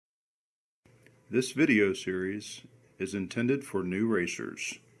This video series is intended for new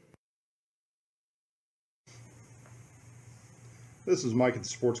racers. This is Mike at the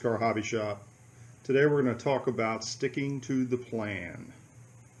Sports Car Hobby Shop. Today we're going to talk about sticking to the plan.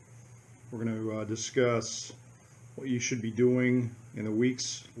 We're going to discuss what you should be doing in the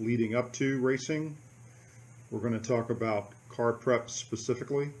weeks leading up to racing. We're going to talk about car prep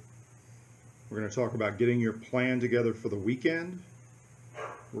specifically. We're going to talk about getting your plan together for the weekend.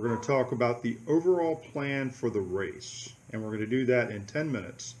 We're going to talk about the overall plan for the race, and we're going to do that in 10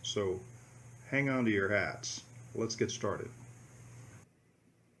 minutes, so hang on to your hats. Let's get started.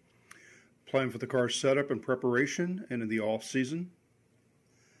 Plan for the car setup and preparation and in the off season.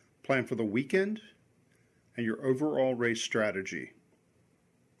 Plan for the weekend and your overall race strategy.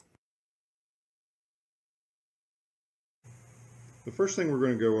 The first thing we're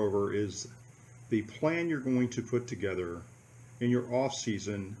going to go over is the plan you're going to put together in your off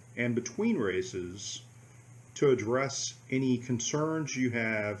season and between races to address any concerns you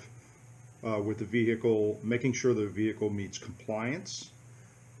have with the vehicle, making sure the vehicle meets compliance,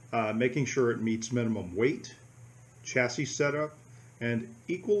 making sure it meets minimum weight, chassis setup, and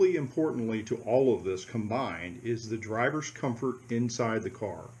equally importantly to all of this combined is the driver's comfort inside the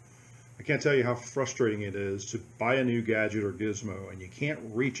car. I can't tell you how frustrating it is to buy a new gadget or gizmo and you can't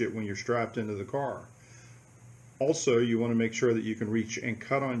reach it when you're strapped into the car. Also, you want to make sure that you can reach and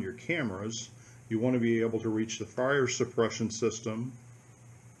cut on your cameras. You want to be able to reach the fire suppression system.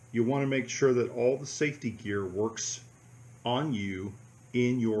 You want to make sure that all the safety gear works on you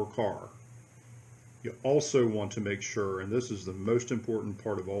in your car. You also want to make sure, and this is the most important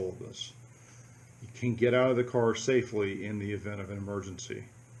part of all of this, you can get out of the car safely in the event of an emergency.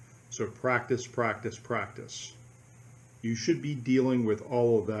 So practice, practice, practice. You should be dealing with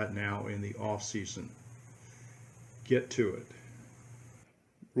all of that now in the off season. Get to it.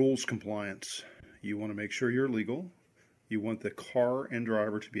 Rules compliance. You want to make sure you're legal. You want the car and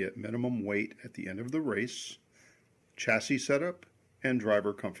driver to be at minimum weight at the end of the race. Chassis setup and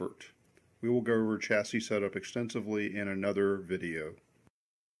driver comfort. We will go over chassis setup extensively in another video.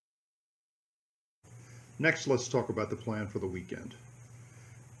 Next, let's talk about the plan for the weekend.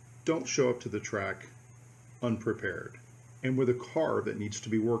 Don't show up to the track unprepared and with a car that needs to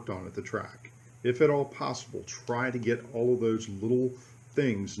be worked on at the track. If at all possible, try to get all of those little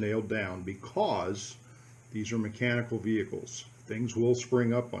things nailed down because these are mechanical vehicles. Things will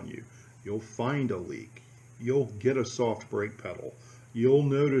spring up on you. You'll find a leak. You'll get a soft brake pedal. You'll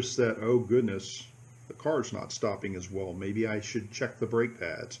notice that, oh goodness, the car's not stopping as well. Maybe I should check the brake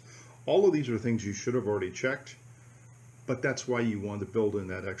pads. All of these are things you should have already checked, but that's why you want to build in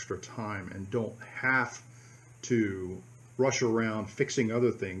that extra time and don't have to rush around fixing other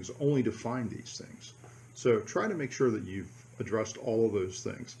things only to find these things. So try to make sure that you've addressed all of those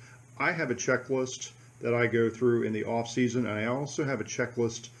things. I have a checklist that I go through in the off season, and I also have a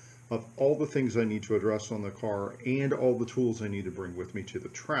checklist of all the things I need to address on the car and all the tools I need to bring with me to the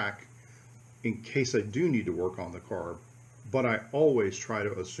track in case I do need to work on the car. But I always try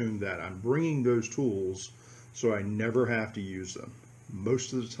to assume that I'm bringing those tools so I never have to use them.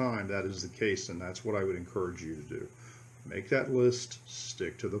 Most of the time that is the case, and that's what I would encourage you to do. Make that list,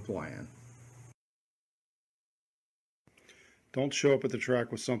 stick to the plan. Don't show up at the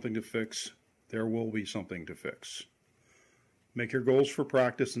track with something to fix. There will be something to fix. Make your goals for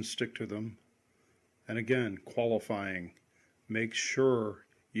practice and stick to them. And again, qualifying. Make sure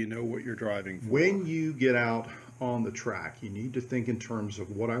you know what you're driving for. When you get out on the track, you need to think in terms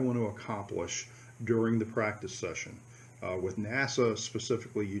of what I want to accomplish during the practice session. With NASA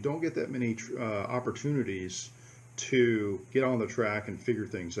specifically, you don't get that many opportunities to get on the track and figure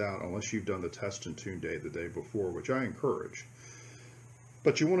things out unless you've done the test and tune day the day before, which I encourage.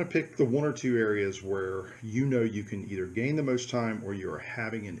 But you want to pick the one or two areas where you know you can either gain the most time or you're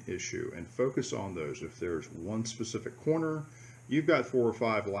having an issue and focus on those. If there's one specific corner, you've got 4 or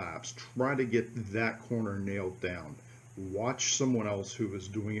 5 laps, try to get that corner nailed down. Watch someone else who is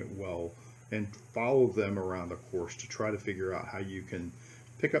doing it well and follow them around the course to try to figure out how you can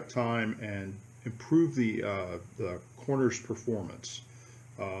pick up time and improve the corner's performance.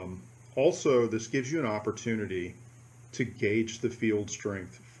 Also, this gives you an opportunity to gauge the field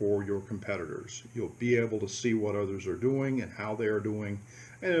strength for your competitors. You'll be able to see what others are doing and how they are doing,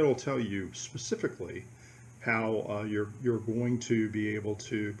 and it'll tell you specifically how you're going to be able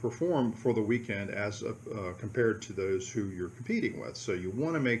to perform for the weekend as compared to those who you're competing with. So you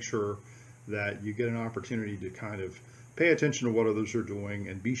want to make sure that you get an opportunity to kind of pay attention to what others are doing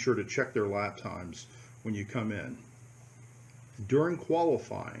and be sure to check their lap times when you come in. During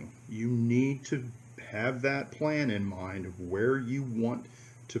qualifying, you need to have that plan in mind of where you want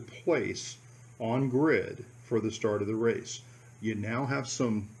to place on grid for the start of the race. You now have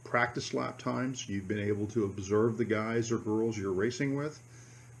some practice lap times. You've been able to observe the guys or girls you're racing with,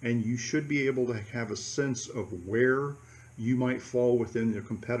 and you should be able to have a sense of where you might fall within your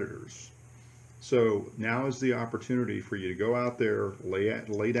competitors. So now is the opportunity for you to go out there,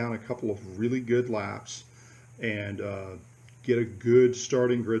 lay down a couple of really good laps, and get a good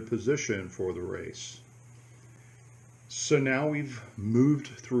starting grid position for the race. So now we've moved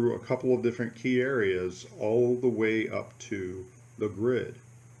through a couple of different key areas all the way up to the grid.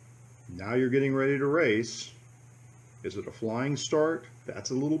 Now you're getting ready to race. Is it a flying start? That's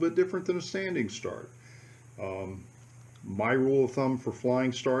a little bit different than a standing start. My rule of thumb for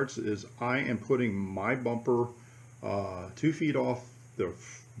flying starts is I am putting my bumper 2 feet off the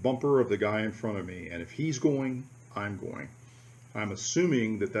bumper of the guy in front of me, and if he's going, I'm going. I'm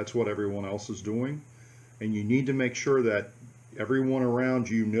assuming that that's what everyone else is doing, and you need to make sure that everyone around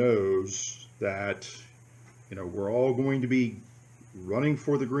you knows that, you know, we're all going to be running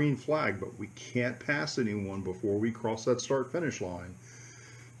for the green flag, but we can't pass anyone before we cross that start finish line.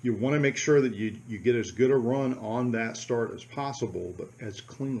 You want to make sure that you get as good a run on that start as possible, but as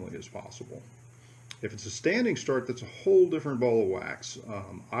cleanly as possible. If it's a standing start, that's a whole different ball of wax.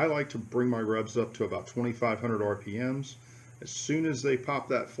 I like to bring my revs up to about 2,500 RPMs. As soon as they pop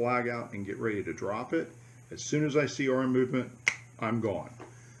that flag out and get ready to drop it, as soon as I see arm movement, I'm gone.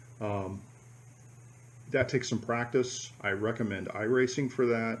 That takes some practice. I recommend iRacing for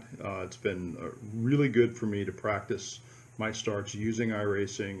that. It's been really good for me to practice my starts using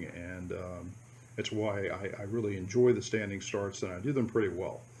iRacing, and it's why I really enjoy the standing starts, and I do them pretty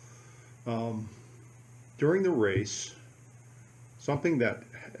well. During the race, something that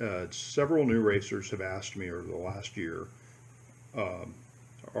several new racers have asked me over the last year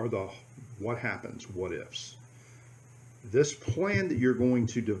are the what happens, what ifs. This plan that you're going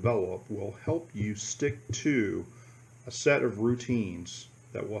to develop will help you stick to a set of routines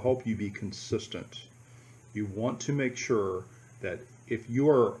that will help you be consistent. You want to make sure that if you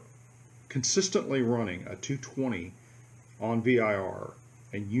are consistently running a 220 on VIR,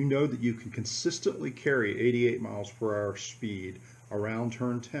 and you know that you can consistently carry 88 miles per hour speed around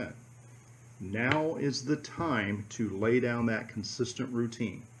turn 10, now is the time to lay down that consistent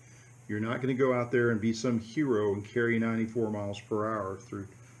routine. You're not going to go out there and be some hero and carry 94 miles per hour through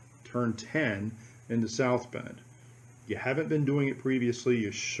turn 10 into South Bend. You haven't been doing it previously.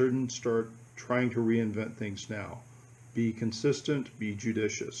 You shouldn't start trying to reinvent things now. Be consistent, be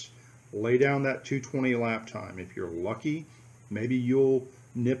judicious. Lay down that 220 lap time. If you're lucky, maybe you'll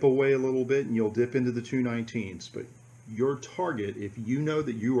nip away a little bit and you'll dip into the 219s. But your target, if you know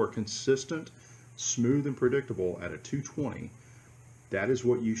that you are consistent, smooth, and predictable at a 220, that is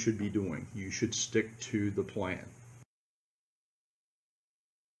what you should be doing. You should stick to the plan.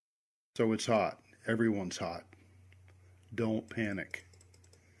 So it's hot. Everyone's hot. Don't panic.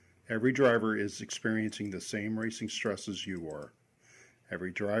 Every driver is experiencing the same racing stress as you are.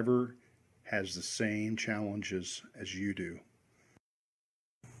 Every driver has the same challenges as you do.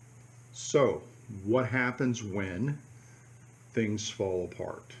 So, what happens when things fall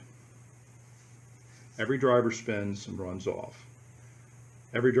apart? Every driver spins and runs off.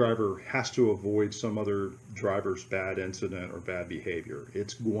 Every driver has to avoid some other driver's bad incident or bad behavior.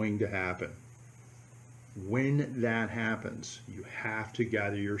 It's going to happen. When that happens, you have to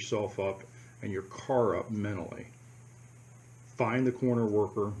gather yourself up and your car up mentally. Find the corner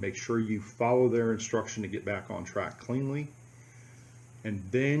worker, make sure you follow their instruction to get back on track cleanly, and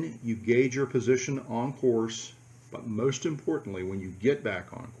then you gauge your position on course, but most importantly, when you get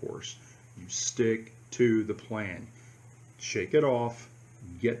back on course, you stick to the plan. Shake it off,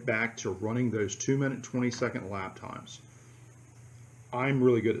 get back to running those 2-minute, 20-second lap times. I'm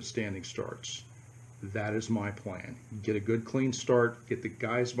really good at standing starts. That is my plan. Get a good clean start, get the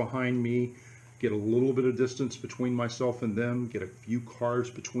guys behind me, get a little bit of distance between myself and them, get a few cars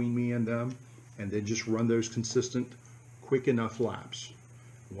between me and them, and then just run those consistent, quick enough laps.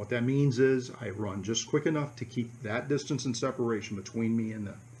 And what that means is I run just quick enough to keep that distance and separation between me and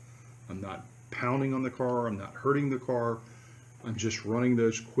them. I'm not pounding on the car, I'm not hurting the car, I'm just running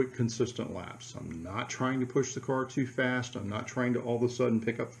those quick, consistent laps. I'm not trying to push the car too fast. I'm not trying to all of a sudden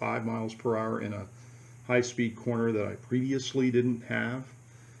pick up 5 miles per hour in a high-speed corner that I previously didn't have.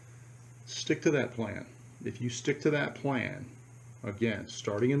 Stick to that plan. If you stick to that plan, again,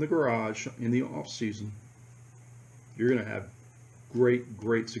 starting in the garage in the off-season, you're going to have great,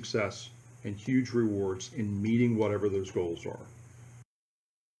 great success and huge rewards in meeting whatever those goals are.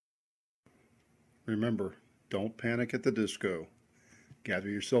 Remember, don't panic at the disco. Gather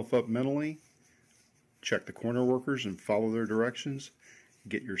yourself up mentally, check the corner workers and follow their directions,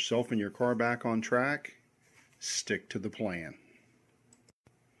 get yourself and your car back on track, stick to the plan.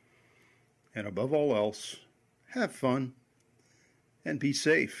 And above all else, have fun and be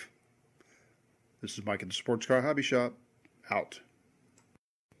safe. This is Mike at the Sports Car Hobby Shop, out.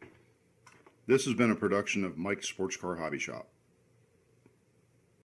 This has been a production of Mike's Sports Car Hobby Shop.